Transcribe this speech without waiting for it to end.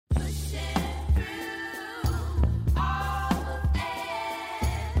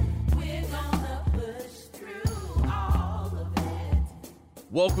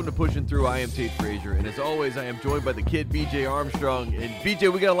Welcome to Pushing Through. I am Tate Frazier, and as always, I am joined by the kid, BJ Armstrong. And BJ,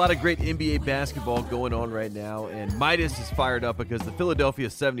 we got a lot of great NBA basketball going on right now, and Midas is fired up because the Philadelphia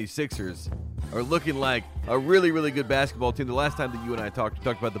 76ers are looking like a really, really good basketball team. The last time that you and I talked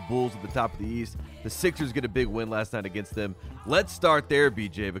about the Bulls at the top of the East. The Sixers get a big win last night against them. Let's start there,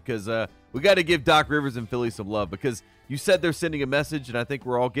 BJ, because we got to give Doc Rivers and Philly some love, because you said they're sending a message, and I think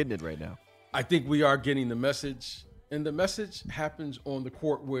we're all getting it right now. I think we are getting the message. And the message happens on the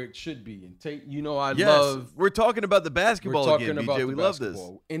court where it should be. And Tate, you know we're talking about the basketball again, BJ. We love this.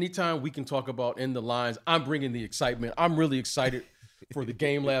 Anytime we can talk about in the lines, I'm bringing the excitement. I'm really excited for the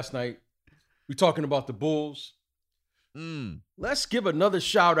game last night. We're talking about the Bulls. Let's give another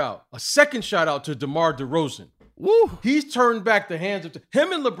shout out, a second shout out to DeMar DeRozan. Woo! He's turned back the hands of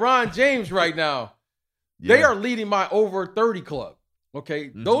him and LeBron James right now. Yeah. They are leading my over 30 club.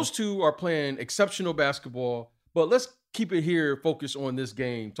 Okay, Those two are playing exceptional basketball. But let's keep it here, focus on this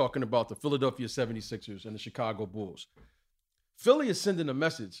game, talking about the Philadelphia 76ers and the Chicago Bulls. Philly is sending a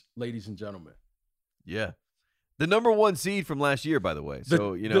message, ladies and gentlemen. Yeah. The number one seed from last year, by the way.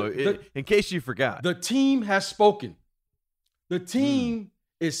 So, in case you forgot. The team has spoken. The team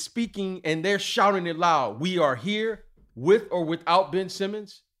is speaking, and they're shouting it loud. We are here with or without Ben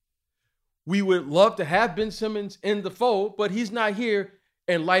Simmons. We would love to have Ben Simmons in the fold, but he's not here,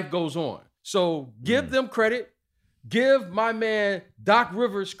 and life goes on. So give them credit. Give my man Doc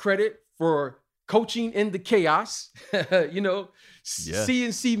Rivers credit for coaching in the chaos.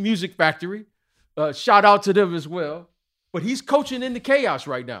 CNC Music Factory. Shout out to them as well. But he's coaching in the chaos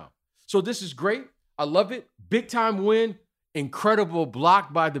right now. So this is great. I love it. Big time win. Incredible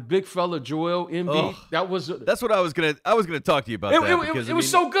block by the big fella Joel Embiid. That's what I was gonna talk to you about. It was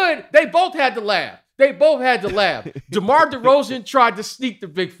so good. They both had to laugh. DeMar DeRozan tried to sneak the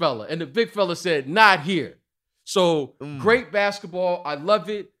big fella, and the big fella said, "Not here." So great basketball. I love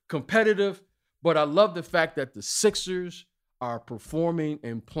it. Competitive. But I love the fact that the Sixers are performing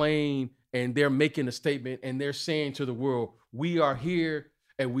and playing, and they're making a statement, and they're saying to the world, we are here,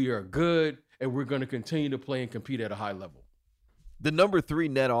 and we are good, and we're going to continue to play and compete at a high level. The number 3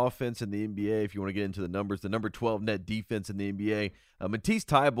 net offense in the NBA, if you want to get into the numbers, the number 12 net defense in the NBA. Matisse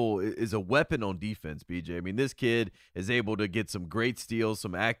Thybulle is a weapon on defense, BJ. I mean, this kid is able to get some great steals,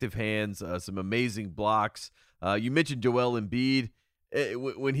 some active hands, some amazing blocks. You mentioned Joel Embiid.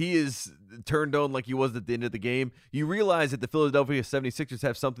 When he is turned on like he was at the end of the game, you realize that the Philadelphia 76ers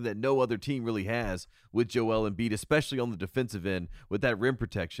have something that no other team really has with Joel Embiid, especially on the defensive end with that rim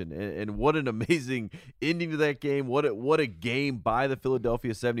protection. And what an amazing ending to that game. What a game by the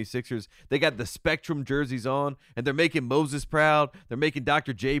Philadelphia 76ers. They got the Spectrum jerseys on, and they're making Moses proud. They're making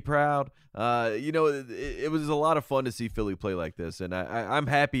Dr. J proud. It was a lot of fun to see Philly play like this, and I'm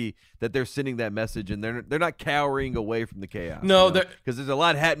happy that they're sending that message, and they're not cowering away from the chaos. No, because there's a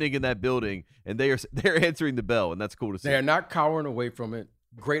lot happening in that building, and they're answering the bell, and that's cool to see. They're not cowering away from it.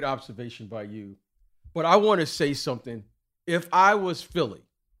 Great observation by you. But I want to say something. If I was Philly,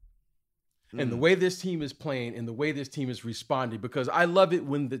 and the way this team is playing and the way this team is responding, because I love it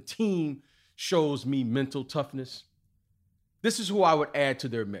when the team shows me mental toughness. This is who I would add to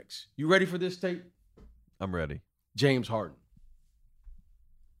their mix. You ready for this, Tate? I'm ready. James Harden.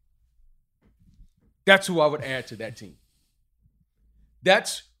 That's who I would add to that team.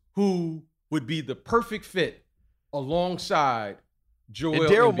 That's who would be the perfect fit alongside Joel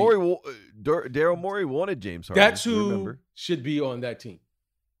Embiid. Daryl Morey wanted James Harden. That's who should be on that team.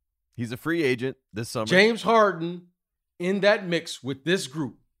 He's a free agent this summer. James Harden in that mix with this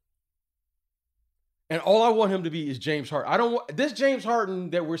group. And all I want him to be is James Harden. I don't want this James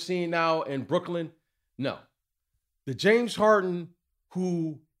Harden that we're seeing now in Brooklyn. No. The James Harden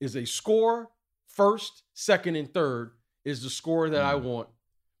who is a scorer, first, second, and third, is the scorer that I want.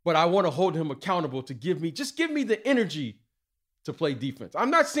 But I want to hold him accountable to give me the energy to play defense.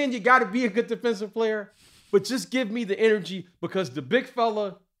 I'm not saying you got to be a good defensive player, but just give me the energy, because the big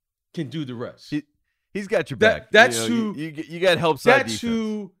fella can do the rest. He's got your back. That's who you got help side defense. That's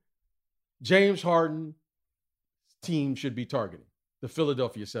who James Harden's team should be targeting, the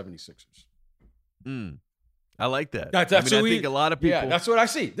Philadelphia 76ers. I like that. I think a lot of people. Yeah, that's what I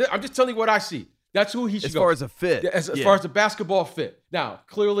see. I'm just telling you what I see. That's who he should go. As far as a fit. As far as the basketball fit. Now,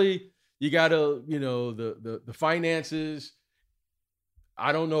 clearly, you got to, the finances.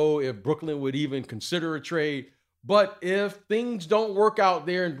 I don't know if Brooklyn would even consider a trade. But if things don't work out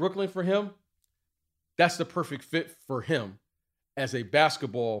there in Brooklyn for him, that's the perfect fit for him as a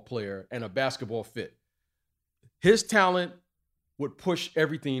basketball player and a basketball fit. His talent would push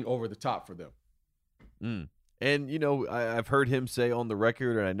everything over the top for them. And, I've heard him say on the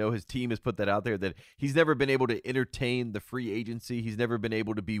record, and I know his team has put that out there, that he's never been able to entertain the free agency. He's never been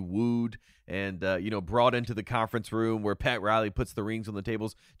able to be wooed and, brought into the conference room where Pat Riley puts the rings on the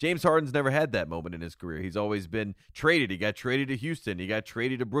tables. James Harden's never had that moment in his career. He's always been traded. He got traded to Houston. He got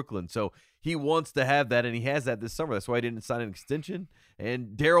traded to Brooklyn. So he wants to have that, and he has that this summer. That's why he didn't sign an extension.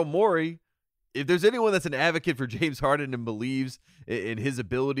 And Daryl Morey, if there's anyone that's an advocate for James Harden and believes in his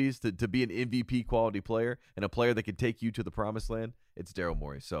abilities to be an MVP quality player and a player that can take you to the promised land, it's Daryl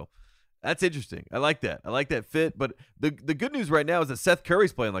Morey. So that's interesting. I like that. I like that fit. But the good news right now is that Seth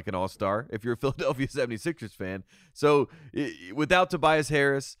Curry's playing like an all-star if you're a Philadelphia 76ers fan. So without Tobias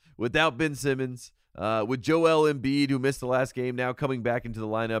Harris, without Ben Simmons, with Joel Embiid, who missed the last game, now coming back into the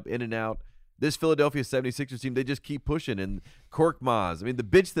lineup, in and out, this Philadelphia 76ers team, they just keep pushing. And Korkmaz, I mean, the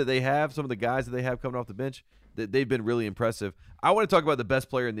bench that they have, some of the guys that they have coming off the bench, they've been really impressive. I want to talk about the best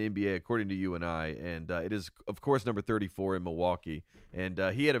player in the NBA, according to you and I, and it is, of course, number 34 in Milwaukee. And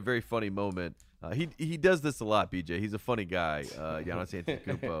he had a very funny moment. He does this a lot, BJ. He's a funny guy, Giannis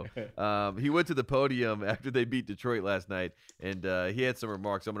Antetokounmpo. He went to the podium after they beat Detroit last night, and he had some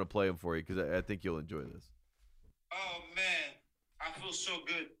remarks. I'm going to play them for you because I think you'll enjoy this. Oh, man. I feel so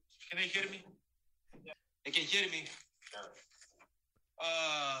good. Can they hear me? Yeah. They can hear me.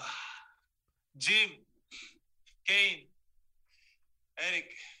 Jim, Kane, Eric,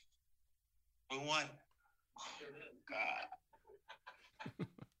 we won. God.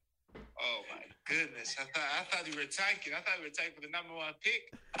 Oh my goodness! I thought you were tanking. I thought you were tanking for the number 1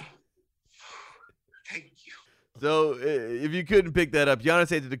 pick. Thank you. So if you couldn't pick that up,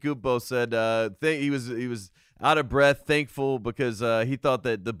 Giannis Antetokounmpo said he was out of breath, thankful because he thought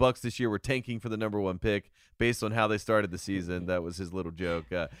that the Bucks this year were tanking for the number 1 pick based on how they started the season. That was his little joke.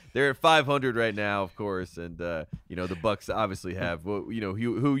 They're at 500 right now, of course, and the Bucks obviously have who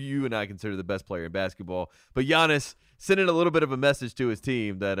you and I consider the best player in basketball. But Giannis sending a little bit of a message to his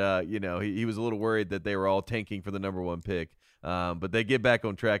team that he was a little worried that they were all tanking for the number 1 pick. But they get back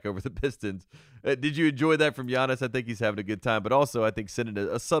on track over the Pistons. Did you enjoy that from Giannis? I think he's having a good time, but also I think sending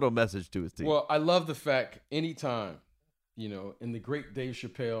a subtle message to his team. Well, I love the fact anytime, in the great Dave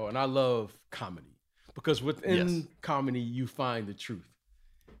Chappelle, and I love comedy because within comedy you find the truth.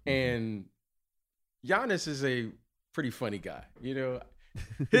 And Giannis is a pretty funny guy.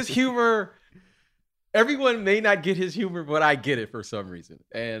 His humor, everyone may not get his humor, but I get it for some reason.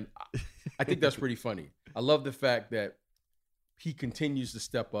 And I think that's pretty funny. I love the fact that he continues to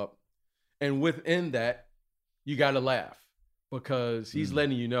step up. And within that, you got to laugh because he's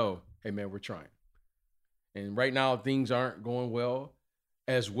letting you know, hey, man, we're trying. And right now, things aren't going well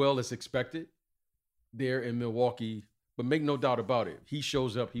as expected there in Milwaukee. But make no doubt about it. He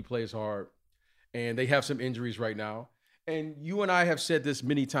shows up. He plays hard. And they have some injuries right now. And you and I have said this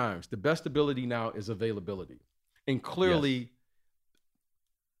many times. The best ability now is availability. And clearly,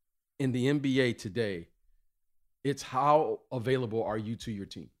 in the NBA today, it's how available are you to your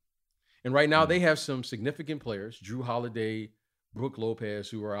team. And right now they have some significant players, Drew Holiday, Brook Lopez,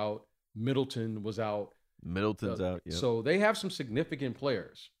 who are out. Middleton was out. Middleton's out, yeah. So they have some significant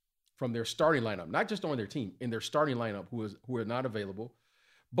players from their starting lineup, not just on their team, in their starting lineup who are not available.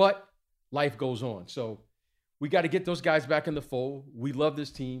 But life goes on. So we got to get those guys back in the fold. We love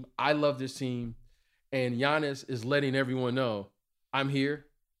this team. I love this team. And Giannis is letting everyone know, I'm here.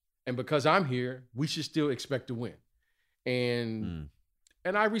 And because I'm here, we should still expect to win.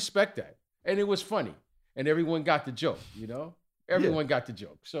 And I respect that. And it was funny. And everyone got the joke, Everyone got the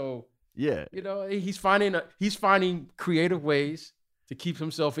joke. So, he's finding creative ways to keep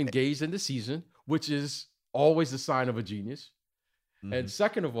himself engaged in the season, which is always a sign of a genius. And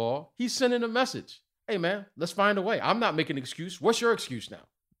second of all, he's sending a message. Hey, man, let's find a way. I'm not making an excuse. What's your excuse now?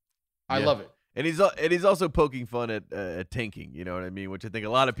 I love it. And he's also poking fun at tanking, you know what I mean? Which I think a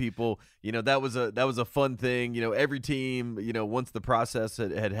lot of people, that was a fun thing. Every team, once the process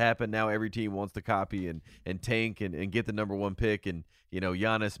had happened, now every team wants to copy and tank and get the number 1 pick. And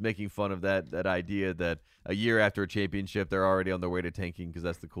Giannis making fun of that idea that a year after a championship they're already on their way to tanking because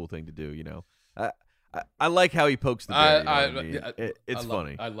that's the cool thing to do. I like how he pokes the bear. It's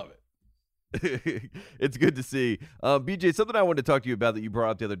funny. I love it. It's good to see. BJ, something I wanted to talk to you about that you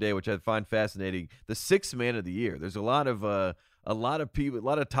brought up the other day, which I find fascinating, the 6th man of the year. There's a lot of people, a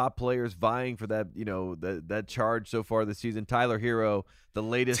lot of top players vying for that, that charge so far this season. Tyler Hero the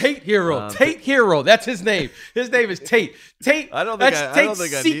latest Tate Hero. Tate Hero. That's his name. His name is Tate. Tate. I don't think that's I Tate's don't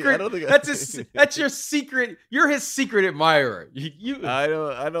think secret. I don't think That's your secret. You're his secret admirer. I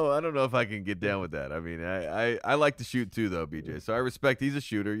don't know if I can get down with that. I mean, I like to shoot too, though, BJ. So I respect he's a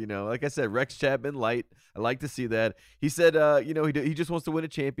shooter. You know, like I said, Rex Chapman light. I like to see that. He said, you know, he just wants to win a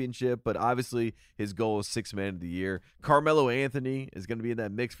championship, but obviously his goal is Sixth Man of the Year. Carmelo Anthony is going to be in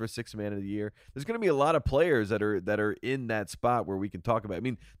that mix for Sixth Man of the Year. There's going to be a lot of players that are in that spot where we can talk about. I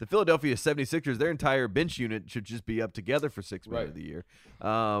mean, the Philadelphia 76ers, their entire bench unit should just be up together for Sixth Man of the Year.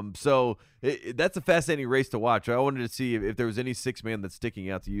 So that's a fascinating race to watch. I wanted to see if there was any sixth man that's sticking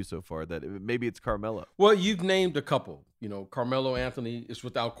out to you so far. That maybe it's Carmelo. Well, you've named a couple. You know, Carmelo Anthony is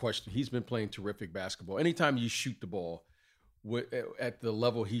without question. He's been playing terrific basketball. Anytime you shoot the ball at the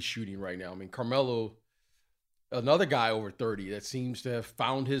level he's shooting right now, I mean, Carmelo, another guy over 30 that seems to have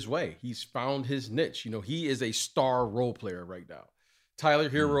found his way. He's found his niche. You know, he is a star role player right now. Tyler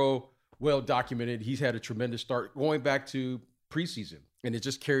Hero, well documented. He's had a tremendous start going back to preseason, and it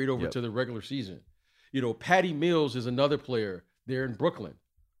just carried over to the regular season. You know, Patty Mills is another player there in Brooklyn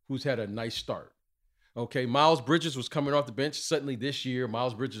who's had a nice start. Okay, Miles Bridges was coming off the bench. Suddenly this year,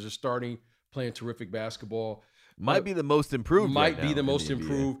 Miles Bridges is starting, playing terrific basketball. Might be the most improved. Might be the most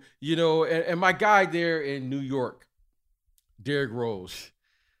improved. You know, and my guy there in New York, Derrick Rose,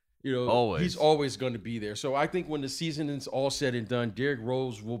 you know, he's always going to be there. So I think when the season is all said and done, Derrick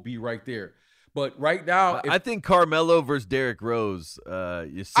Rose will be right there. But right now, I think Carmelo versus Derrick Rose.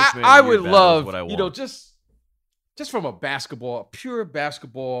 I would love, what I want. You know, just from a pure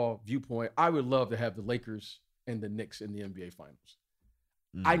basketball viewpoint, I would love to have the Lakers and the Knicks in the NBA Finals.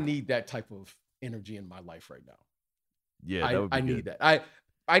 I need that type of energy in my life right now. Yeah, that would be I good. need that.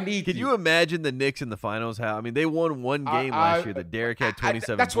 I need. Can you imagine the Knicks in the finals? How I mean, they won one game last year. That Derrick had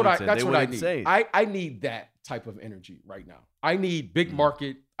 27 that's points. That's what I need. Insane. I need that type of energy right now. I need big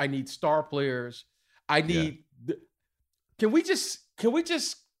market. I need star players. I need. Can we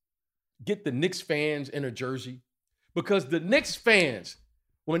just get the Knicks fans in a jersey? Because the Knicks fans,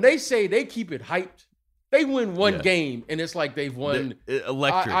 when they say they keep it hyped, they win one game and it's like they've won.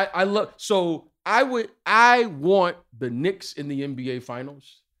 Electric. I love. So I want the Knicks in the NBA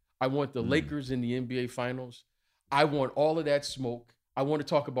Finals. I want the Lakers in the NBA Finals. I want all of that smoke. I want to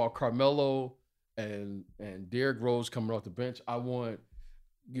talk about Carmelo and Derrick Rose coming off the bench. I want,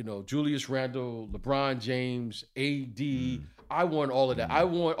 you know, Julius Randle, LeBron James, AD. I want all of that. I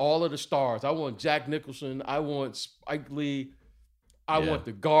want all of the stars. I want Jack Nicholson. I want Spike Lee. I want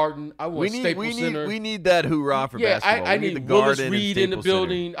the Garden. I want Staples Center. We need that hoorah for basketball. I need the Willis Garden Reed in the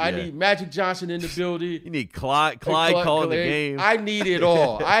building. I need Magic Johnson in the building. You need Clyde calling the game. I need it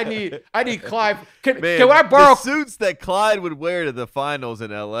all. I need Clyde. Can I borrow the suits that Clyde would wear to the finals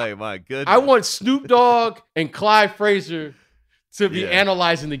in LA? My goodness. I want Snoop Dogg and Clyde Frazier to be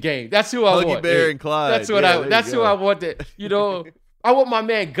analyzing the game. That's who I want. Huggy Bear and Clyde. That's what That's who I want. You know, I want my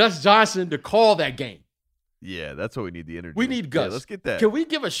man Gus Johnson to call that game. Yeah, that's what we need the energy. We need Gus. Yeah, let's get that. Can we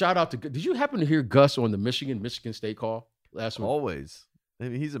give a shout out to? Did you happen to hear Gus on the Michigan State call last week? Always. I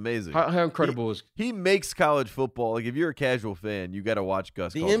mean, he's amazing. How incredible is he? Makes college football. Like if you're a casual fan, you got to watch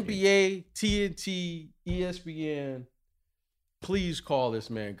Gus. The NBA, TNT, ESPN. Please call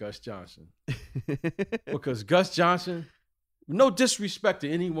this man Gus Johnson, because Gus Johnson. No disrespect to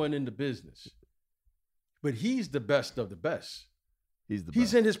anyone in the business, but he's the best of the best.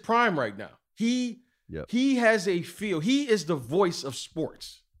 He's in his prime right now. He has a feel. He is the voice of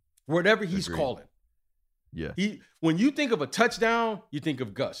sports, whatever he's calling. Yeah. When you think of a touchdown, you think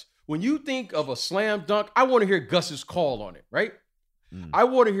of Gus. When you think of a slam dunk, I want to hear Gus's call on it, right? I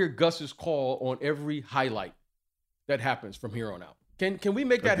want to hear Gus's call on every highlight that happens from here on out. Can we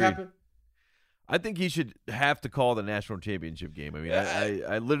make that happen? I think he should have to call the national championship game. I mean,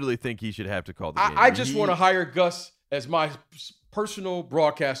 I literally think he should have to call the game. I just want to hire Gus as my personal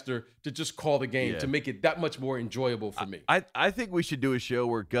broadcaster to just call the game to make it that much more enjoyable for me. I think we should do a show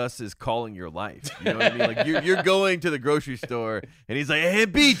where Gus is calling your life. You know what I mean? Like you're going to the grocery store and he's like, "Hey,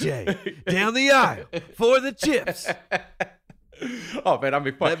 BJ, down the aisle for the chips." Oh man, that'd be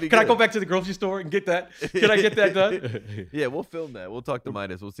fun. Can I go back to the grocery store and get that? Can I get that done? Yeah, we'll film that. We'll talk to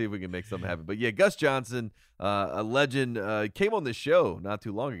Midas. We'll see if we can make something happen. But yeah, Gus Johnson, a legend, came on the show not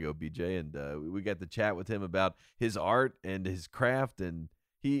too long ago, BJ, and we got to chat with him about his art and his craft, and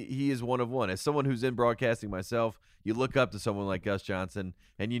he is one of one. As someone who's in broadcasting myself, you look up to someone like Gus Johnson,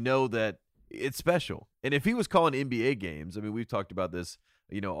 and you know that it's special. And if he was calling NBA games, I mean, we've talked about this,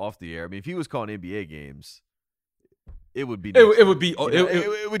 you know, off the air. I mean, if he was calling NBA games, it would be. It would be.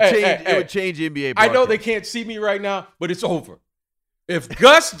 It would change. It would change NBA. I know they can't see me right now, but it's over. If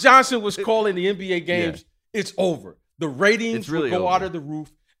Gus Johnson was calling the NBA games, it's over. The ratings really would go over. out of the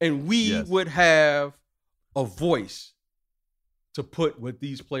roof, and we Yes. would have a voice to put with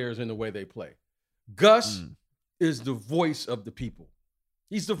these players in the way they play. Gus is the voice of the people.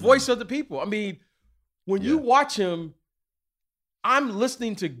 He's the voice of the people. I mean, when you watch him, I'm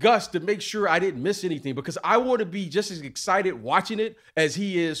listening to Gus to make sure I didn't miss anything because I want to be just as excited watching it as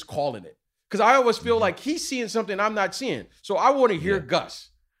he is calling it. Because I always feel like he's seeing something I'm not seeing. So I want to hear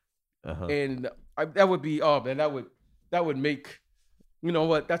Gus. And that would be, oh man, that would make, you know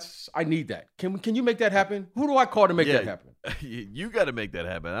what? I need that. Can you make that happen? Who do I call to make that happen? You got to make that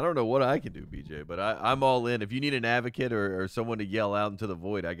happen. I don't know what I can do, BJ, but I'm all in. If you need an advocate or someone to yell out into the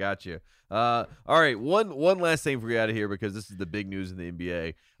void, I got you. All right, one last thing for you out of here because this is the big news in the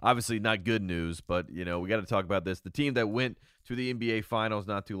NBA. Obviously not good news, but we got to talk about this. The team that went to the NBA Finals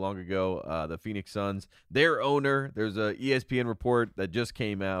not too long ago, the Phoenix Suns, their owner, there's a ESPN report that just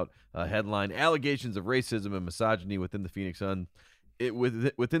came out, headline, allegations of racism and misogyny within the Phoenix Suns.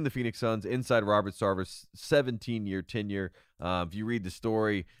 Within the Phoenix Suns, inside Robert Sarver's 17-year tenure. If you read the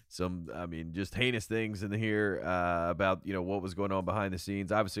story, just heinous things in here about, what was going on behind the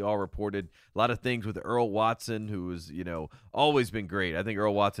scenes. Obviously, all reported. A lot of things with Earl Watson, who was, always been great. I think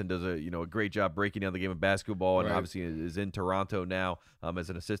Earl Watson does a great job breaking down the game of basketball, and obviously is in Toronto now as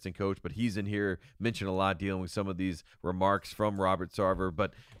an assistant coach. But he's in here, mentioned a lot, dealing with some of these remarks from Robert Sarver.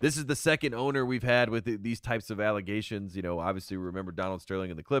 But this is the second owner we've had with these types of allegations. Obviously, we remember Donald Sterling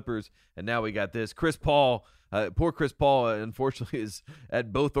and the Clippers, and now we got this. Chris Paul. Poor Chris Paul, unfortunately, is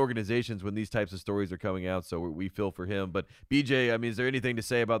at both organizations when these types of stories are coming out, so we feel for him. But, BJ, is there anything to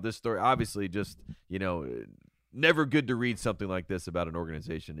say about this story? Obviously, just, never good to read something like this about an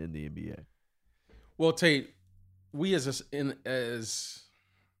organization in the NBA. Well, Tate, we as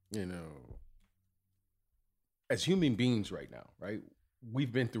human beings right now, right,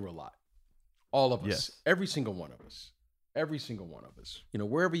 we've been through a lot. All of us. Yes. Every single one of us. Every single one of us.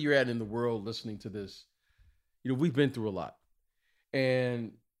 Wherever you're at in the world listening to this, we've been through a lot.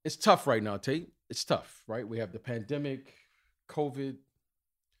 And it's tough right now, Tate. It's tough, right? We have the pandemic, COVID,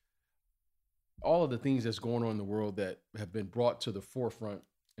 all of the things that's going on in the world that have been brought to the forefront,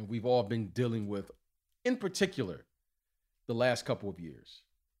 and we've all been dealing with, in particular, the last couple of years.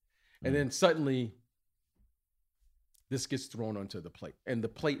 And then suddenly, this gets thrown onto the plate, and the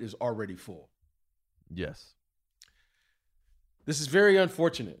plate is already full. Yes. This is very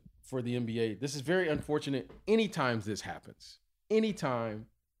unfortunate for the NBA. This is very unfortunate anytime this happens. Anytime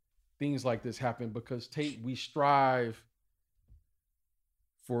things like this happen, because Tate, we strive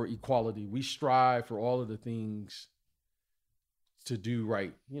for equality. We strive for all of the things to do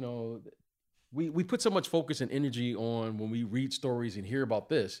right. We put so much focus and energy on when we read stories and hear about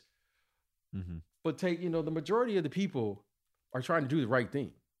this. Mm-hmm. But Tate, the majority of the people are trying to do the right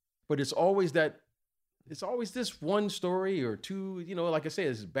thing. But it's always this one story or two, like I said,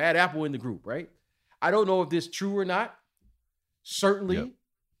 it's a bad apple in the group, right? I don't know if this is true or not. Certainly,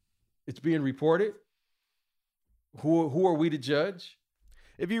 It's being reported. Who are we to judge?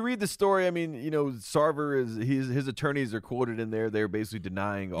 If you read the story, Sarver his attorneys are quoted in there. They're basically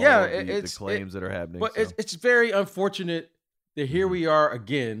denying all of the claims that are happening. But it's very unfortunate that here we are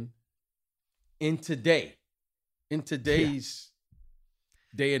again in today's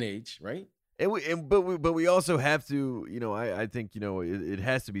day and age, right? But we also have to, I think, it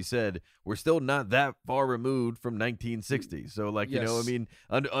has to be said, we're still not that far removed from 1960. So,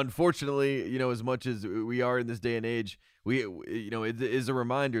 unfortunately, as much as we are in this day and age, it is a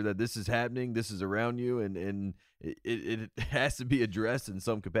reminder that this is happening, this is around you, and it has to be addressed in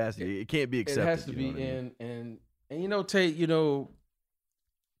some capacity. It can't be accepted. It has to be, and Tate,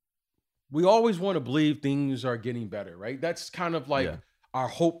 we always want to believe things are getting better, right? That's kind of like our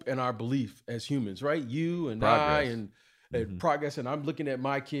hope and our belief as humans, right? You and progress. And progress. And I'm looking at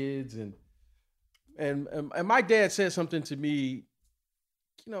my kids and my dad said something to me,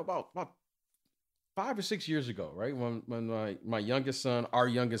 about 5 or 6 years ago, right? When my youngest son, our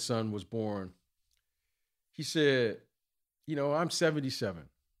youngest son was born, he said, I'm 77.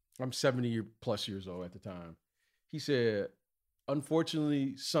 I'm 70 plus years old at the time. He said,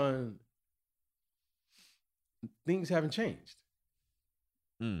 unfortunately, son, things haven't changed.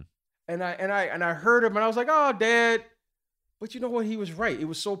 And I heard him and I was like, oh, Dad. But you know what? He was right. It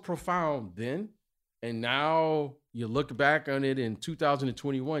was so profound then. And now you look back on it in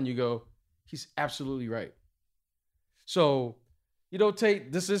 2021, you go, he's absolutely right. So,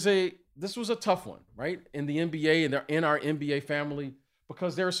 Tate, this was a tough one, right? In the NBA and in our NBA family,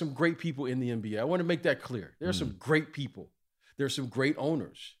 because there are some great people in the NBA. I want to make that clear. There are some great people. There are some great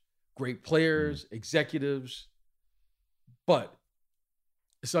owners, great players, executives. But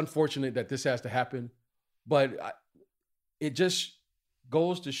it's unfortunate that this has to happen. But it just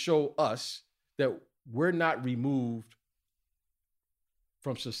goes to show us that we're not removed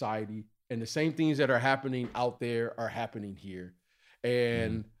from society, and the same things that are happening out there are happening here.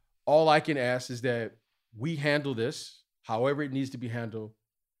 And all I can ask is that we handle this however it needs to be handled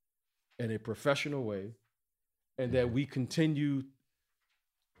in a professional way, and that we continue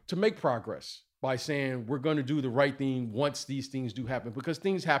to make progress by saying we're going to do the right thing once these things do happen, because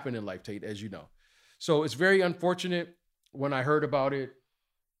things happen in life, Tate, as you know. So it's very unfortunate when I heard about it.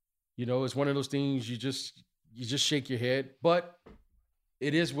 You know, it's one of those things you just shake your head, but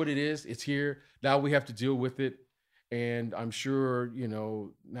it is what it is. It's here. Now we have to deal with it. And I'm sure, you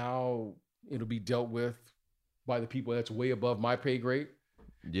know, now it'll be dealt with by the people that's way above my pay grade.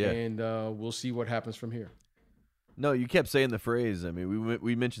 Yeah. And we'll see what happens from here. No, you kept saying the phrase. I mean,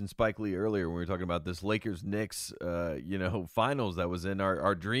 we mentioned Spike Lee earlier when we were talking about this Lakers-Knicks, finals that was in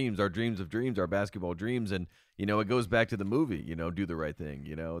our dreams, our dreams of dreams, our basketball dreams. And, you know, it goes back to the movie, you know, Do the Right Thing.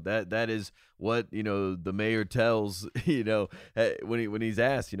 You know, that is what, you know, the mayor tells, you know, when he's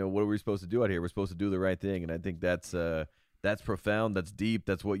asked, you know, what are we supposed to do out here? We're supposed to do the right thing. And I think that's profound. That's deep.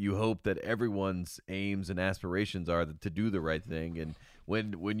 That's what you hope that everyone's aims and aspirations are, to do the right thing. And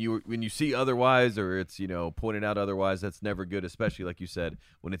when you see otherwise, or it's, you know, pointed out otherwise, that's never good, especially like you said,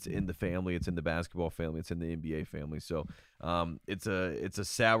 when it's in the family, it's in the basketball family, it's in the NBA family. So it's a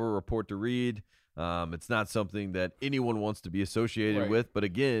sour report to read. It's not something that anyone wants to be associated with, but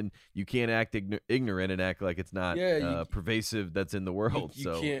again, you can't act ignorant and act like it's not pervasive. That's in the world.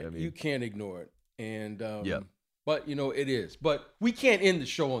 You can't ignore it. And but you know it is. But we can't end the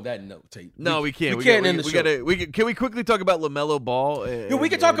show on that note, Tate. No, we can't. We can't end the show. Can we quickly talk about LaMelo Ball? We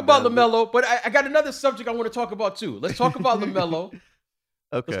can talk about LaMelo, but I got another subject I want to talk about too. Let's talk about LaMelo.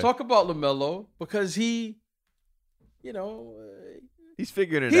 Okay. Let's talk about LaMelo because he, you know, he's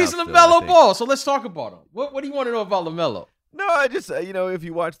figuring it out. He's LaMelo Ball. So let's talk about him. What do you want to know about LaMelo? No, I just, you know, if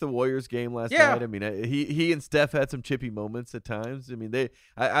you watched the Warriors game last night, I mean, he and Steph had some chippy moments at times. I mean,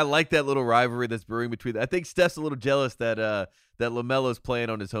 I like that little rivalry that's brewing between. I think Steph's a little jealous that LaMelo's playing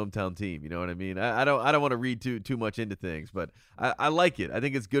on his hometown team. You know what I mean? I don't want to read too much into things, but I like it. I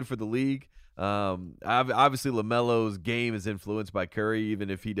think it's good for the league. Obviously LaMelo's game is influenced by Curry, even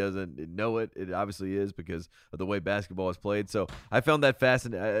if he doesn't know it. It obviously is because of the way basketball is played. So I found that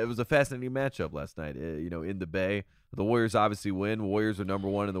fascinating. It was a fascinating matchup last night. You know, in the Bay, the Warriors obviously win. Warriors are number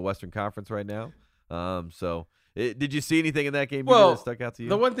 1 in the Western Conference right now. Did you see anything in that game that stuck out to you?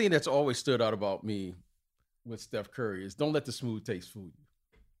 The one thing that's always stood out about me with Steph Curry is don't let the smooth taste fool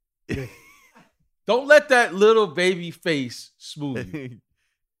you. Don't let that little baby face smooth you.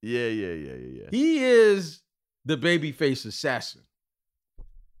 Yeah. He is the babyface assassin.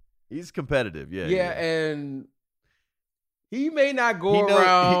 He's competitive, yeah. Yeah, and he may not go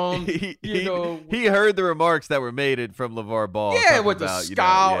around. He heard the remarks that were made from LeVar Ball. Yeah, with the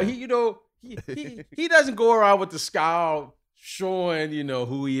scowl. He doesn't go around with the scowl showing, you know,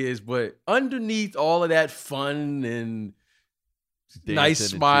 who he is, but underneath all of that fun and dancing nice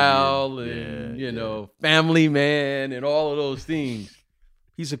smile and you know, family man and all of those things.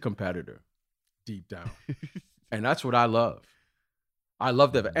 He's a competitor deep down. And that's what I love. I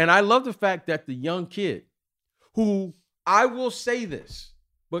love that. And I love the fact that the young kid who, I will say this,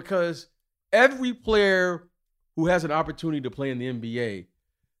 because every player who has an opportunity to play in the NBA,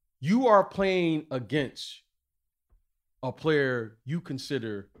 you are playing against a player you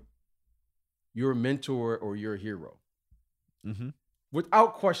consider your mentor or your hero. Mm-hmm.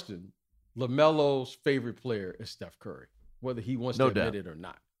 Without question, LaMelo's favorite player is Steph Curry, whether he wants to admit it or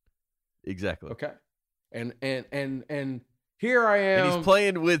not. Exactly. Okay. And here I am. And he's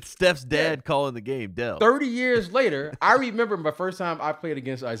playing with Steph's dad calling the game, Dell. 30 years later, I remember my first time I played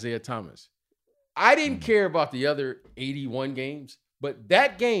against Isaiah Thomas. I didn't care about the other 81 games, but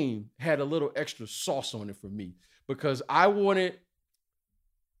that game had a little extra sauce on it for me because I wanted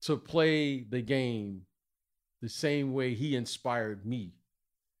to play the game the same way he inspired me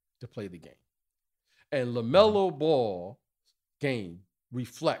to play the game. And LaMelo Ball game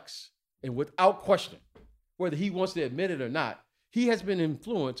reflects, and without question, whether he wants to admit it or not, he has been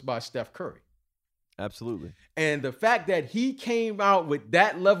influenced by Steph Curry. Absolutely. And the fact that he came out with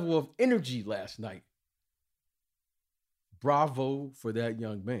that level of energy last night, bravo for that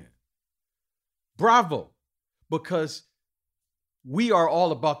young man. Bravo. Because we are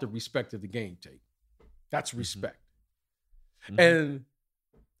all about the respect of the game, Tate. That's respect. Mm-hmm. And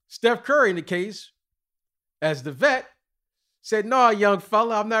Steph Curry, in the case, as the vet, said, "No, young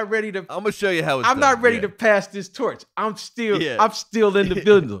fella, I'm not ready to. I'm gonna show you how it's I'm done. not ready to pass this torch. I'm still in the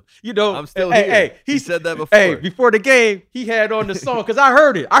building. You know, I'm still here." Hey, he said that before. Hey, before the game, he had on the song because I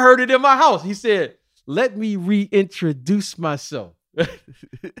heard it. I heard it in my house. He said, let me reintroduce myself.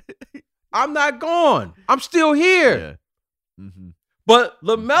 I'm not gone. I'm still here. Yeah. Mm-hmm. But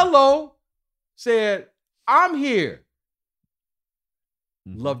LaMelo said, I'm here.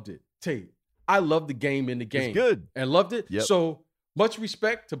 Mm-hmm. Loved it. Tate, I loved the game in the game. It's good. And loved it. Yep. So much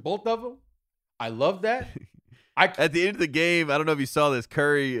respect to both of them. I love that. At the end of the game, I don't know if you saw this,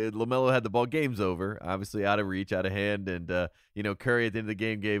 Curry and LaMelo had the ball. Game's over, obviously out of reach, out of hand. And, Curry at the end of the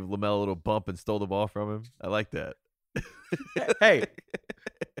game gave LaMelo a little bump and stole the ball from him. I like that.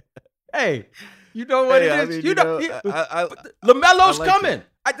 Hey, you know what it is? LaMelo's like coming.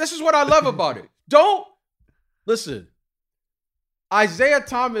 This is what I love about it. Don't listen. Isaiah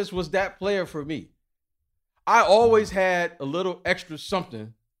Thomas was that player for me. I always had a little extra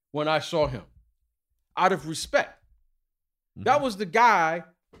something when I saw him, out of respect. Mm-hmm. That was the guy.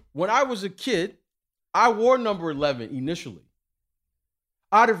 When I was a kid, I wore number 11 initially.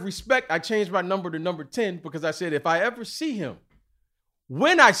 Out of respect, I changed my number to number 10 because I said, if I ever see him,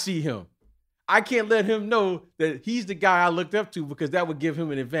 when I see him, I can't let him know that he's the guy I looked up to because that would give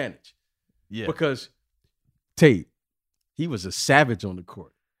him an advantage. Yeah. Because Tate, he was a savage on the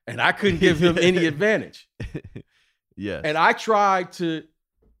court, and I couldn't give him any advantage. Yes. And I tried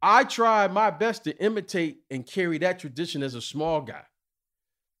my best to imitate and carry that tradition as a small guy.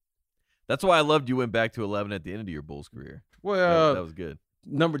 That's why I loved you went back to 11 at the end of your Bulls career. Well, that was good.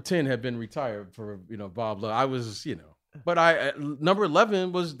 Number 10 had been retired for, Bob Love. I was, but number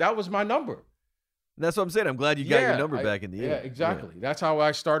 11 was my number. And that's what I'm saying. I'm glad you got your number back in the end. Yeah, exactly. Yeah. That's how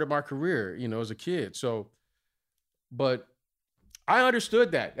I started my career, as a kid. So, but I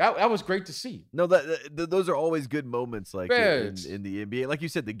understood that. That was great to see. No, those are always good moments, like in the NBA. Like you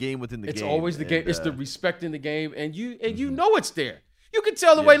said, the game within the game. It's always the game. It's the respect in the game, and you know it's there. You can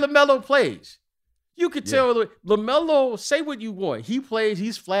tell the way LaMelo plays. You could tell LaMelo, say what you want. He plays,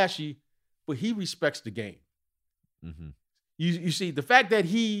 he's flashy, but he respects the game. Mm-hmm. You see, the fact that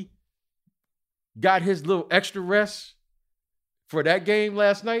he got his little extra rest for that game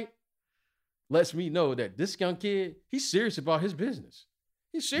last night lets me know that this young kid, he's serious about his business.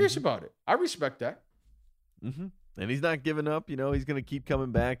 He's serious about it. I respect that. Mm-hmm. And he's not giving up. He's going to keep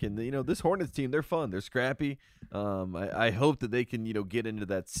coming back. And, this Hornets team, they're fun. They're scrappy. I hope that they can, get into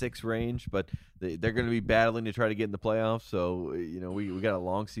that 6 range. But they're going to be battling to try to get in the playoffs. So, we got a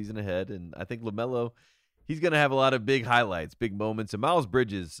long season ahead. And I think LaMelo, he's going to have a lot of big highlights, big moments. And Miles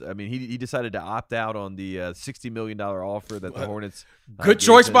Bridges, I mean, he decided to opt out on the $60 million offer that the Hornets. Good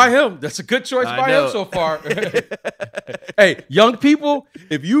choice by him. That's a good choice by him so far. Hey, young people,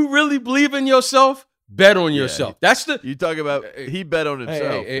 if you really believe in yourself, bet on yourself. That's you talk about. He bet on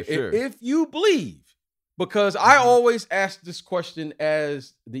himself. For sure. If you believe, because I always ask this question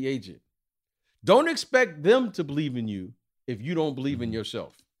as the agent, don't expect them to believe in you if you don't believe in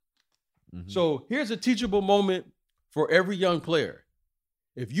yourself. Mm-hmm. So here's a teachable moment for every young player.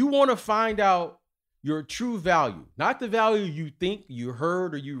 If you want to find out your true value, not the value you think you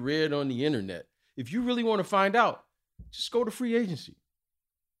heard or you read on the internet, if you really want to find out, just go to free agency.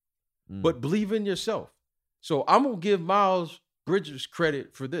 But believe in yourself. So I'm going to give Miles Bridges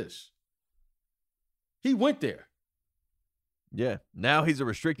credit for this. He went there. Yeah. Now he's a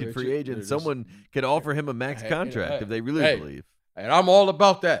restricted free agent. Someone could offer him a max contract if they really believe. And I'm all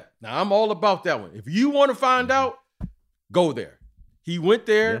about that. Now, I'm all about that one. If you want to find out, go there. He went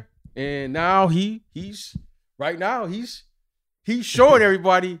there, and now he's showing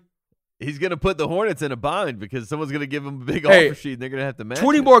everybody. He's going to put the Hornets in a bind because someone's going to give him a big offer sheet, and they're going to have to match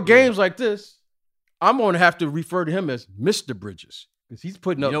 20 more games like this, I'm going to have to refer to him as Mr. Bridges because he's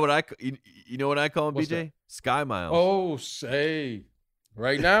putting up. You know what I call him, BJ? That? Sky Miles. Oh, say.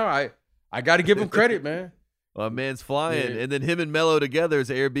 Right now, I got to give him credit, man. Well, man's flying, and then him and Melo together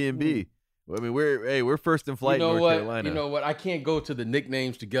is Airbnb. I mean, we're first in flight in North Carolina. You know what? I can't go to the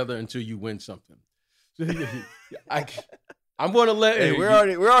nicknames together until you win something. I'm going to let we're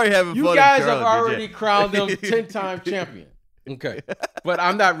already having fun. You guys have already crowned them 10-time champion. Okay, but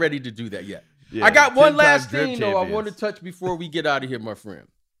I'm not ready to do that yet. Yeah, I got one last thing though I want to touch before we get out of here, my friend.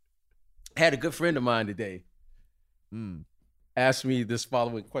 I had a good friend of mine today ask me this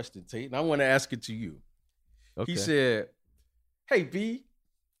following question, Tate, and I want to ask it to you. Okay. He said, "Hey B,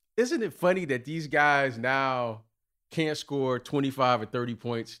 isn't it funny that these guys now can't score 25 or 30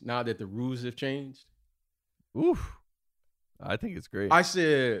 points now that the rules have changed?" Oof. I think it's great. I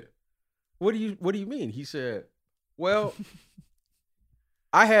said, what do you mean? He said, well,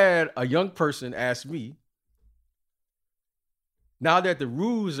 I had a young person ask me, now that the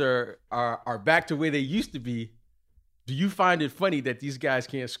rules are back to where they used to be, do you find it funny that these guys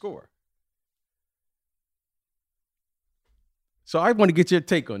can't score? So I want to get your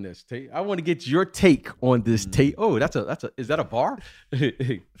take on this, Tate. I want to get your take on this, Tate. Oh, is that a bar?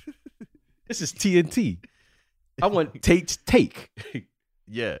 This is TNT. I want Tate's take.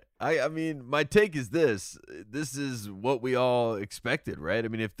 Yeah. I mean, my take is this. This is what we all expected, right? I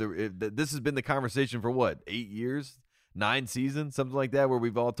mean, if this has been the conversation for what, 8 years, 9 seasons, something like that, where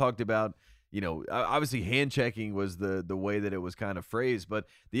we've all talked about, obviously hand checking was the way that it was kind of phrased, but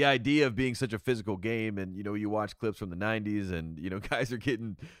the idea of being such a physical game, and you watch clips from the 90s and guys are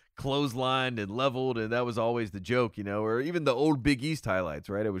getting clotheslined and leveled, and that was always the joke, or even the old Big East highlights,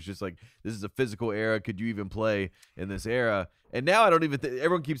 right? It was just like, this is a physical era. Could you even play in this era? And now I don't even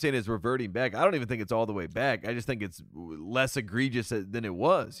everyone keeps saying it's reverting back. I don't even think it's all the way back. I just think it's less egregious than it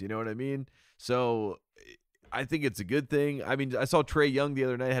was. You know what I mean? So I think it's a good thing. I mean, I saw Trae Young the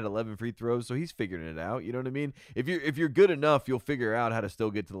other night had 11 free throws, so he's figuring it out. You know what I mean? If you're good enough, you'll figure out how to still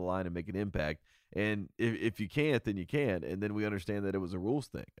get to the line and make an impact. And if you can't, then you can't. And then we understand that it was a rules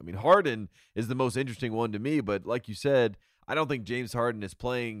thing. I mean, Harden is the most interesting one to me, but like you said, I don't think James Harden is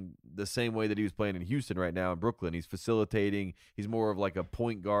playing the same way that he was playing in Houston right now in Brooklyn. He's facilitating. He's more of like a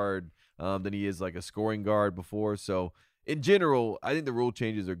point guard than he is like a scoring guard before. So in general, I think the rule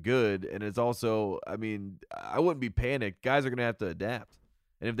changes are good. And it's also, I mean, I wouldn't be panicked. Guys are going to have to adapt.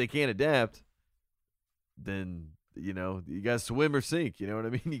 And if they can't adapt, then, you got to swim or sink. You know what I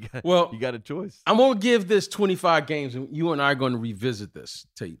mean? You got a choice. I'm going to give this 25 games, and you and I are going to revisit this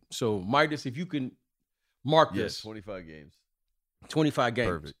tape. So, Midas, if you can mark this. 25 games. 25 games.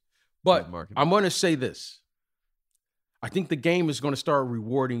 Perfect. But I'm going to say this. I think the game is going to start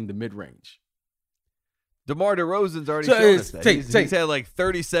rewarding the mid-range. DeMar DeRozan's already shown us that. He's had like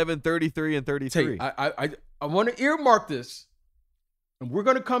 37, 33, and 33. I want to earmark this, and we're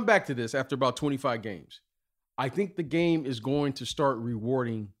going to come back to this after about 25 games. I think the game is going to start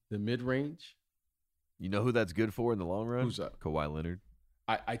rewarding the mid-range. You know who that's good for in the long run? Who's that? Kawhi Leonard.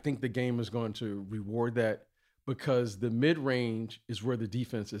 I think the game is going to reward that because the mid-range is where the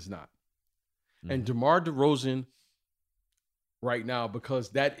defense is not. Mm-hmm. And DeMar DeRozan right now, because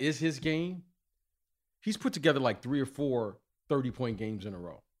that is his game, he's put together like 3 or 4 30-point games in a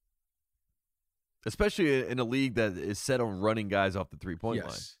row. Especially in a league that is set on running guys off the three-point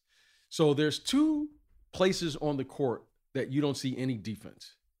line. So there's 2 places on the court that you don't see any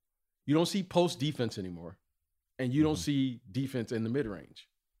defense. You don't see post defense anymore, and you don't see defense in the mid-range.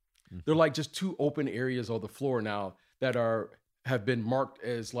 Mm-hmm. They're like just 2 open areas on the floor now that have been marked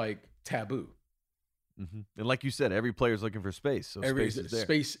as like taboo. Mm-hmm. And like you said, every player's looking for space, so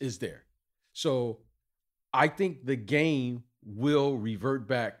space is there. So I think the game will revert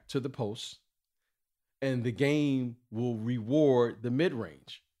back to the post, and the game will reward the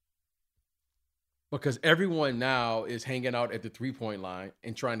mid-range. Because everyone now is hanging out at the three-point line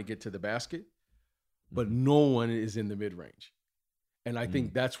and trying to get to the basket, but no one is in the mid-range. And I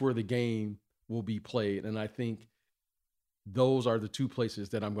think that's where the game will be played. And I think those are the 2 places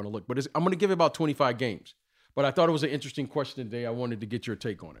that I'm going to look. But I'm going to give it about 25 games. But I thought it was an interesting question today. I wanted to get your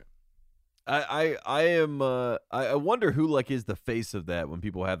take on it. I wonder who like is the face of that when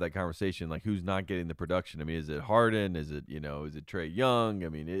people have that conversation, like who's not getting the production. I mean, is it Harden? Is it, is it Trae Young? I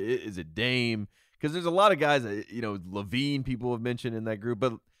mean, is it Dame? Because there's a lot of guys that, Levine people have mentioned in that group.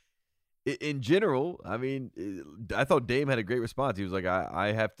 But in general, I mean, I thought Dame had a great response. He was like,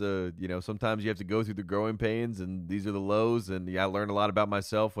 I have to, sometimes you have to go through the growing pains, and these are the lows. And, I learned a lot about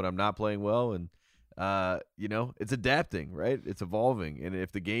myself when I'm not playing well. And, it's adapting, right? It's evolving. And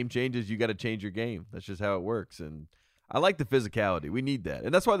if the game changes, you got to change your game. That's just how it works. And I like the physicality. We need that.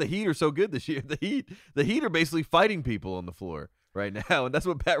 And that's why the Heat are so good this year. The Heat are basically fighting people on the floor right now, and that's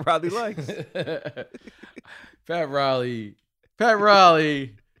what Pat Riley likes. Pat Riley's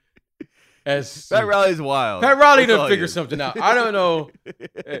wild. Pat Riley done figure something out. I don't know.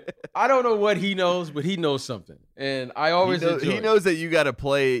 I don't know what he knows, but he knows something. And I always he knows that you got to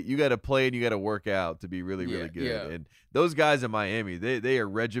play, and you got to work out to be really, really good. Yeah. And those guys in Miami, they are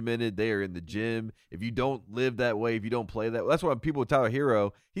regimented. They are in the gym. If you don't live that way, if you don't play that, that's why people with Tyler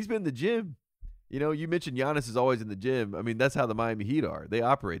Hero, he's been in the gym. You mentioned Giannis is always in the gym. I mean, that's how the Miami Heat are. They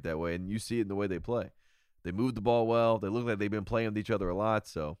operate that way, and you see it in the way they play. They move the ball well. They look like they've been playing with each other a lot.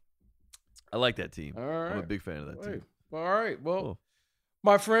 So I like that team. All right. I'm a big fan of that team. All right. Well,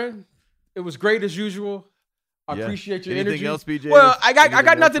 my friend, it was great as usual. I appreciate your energy. Anything else, BJ? Well, I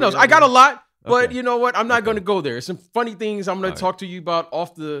got nothing else. I got a lot, but you know what? I'm not going to go there. Some funny things I'm going to talk to you about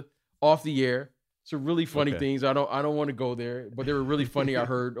off the air. Some really funny things. I don't want to go there, but they were really funny. I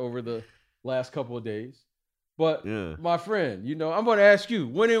heard over the last couple of days. But my friend, I'm going to ask you,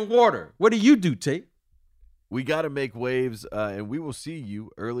 when in water, what do you do, Tate? We got to make waves, and we will see you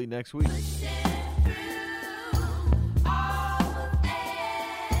early next week.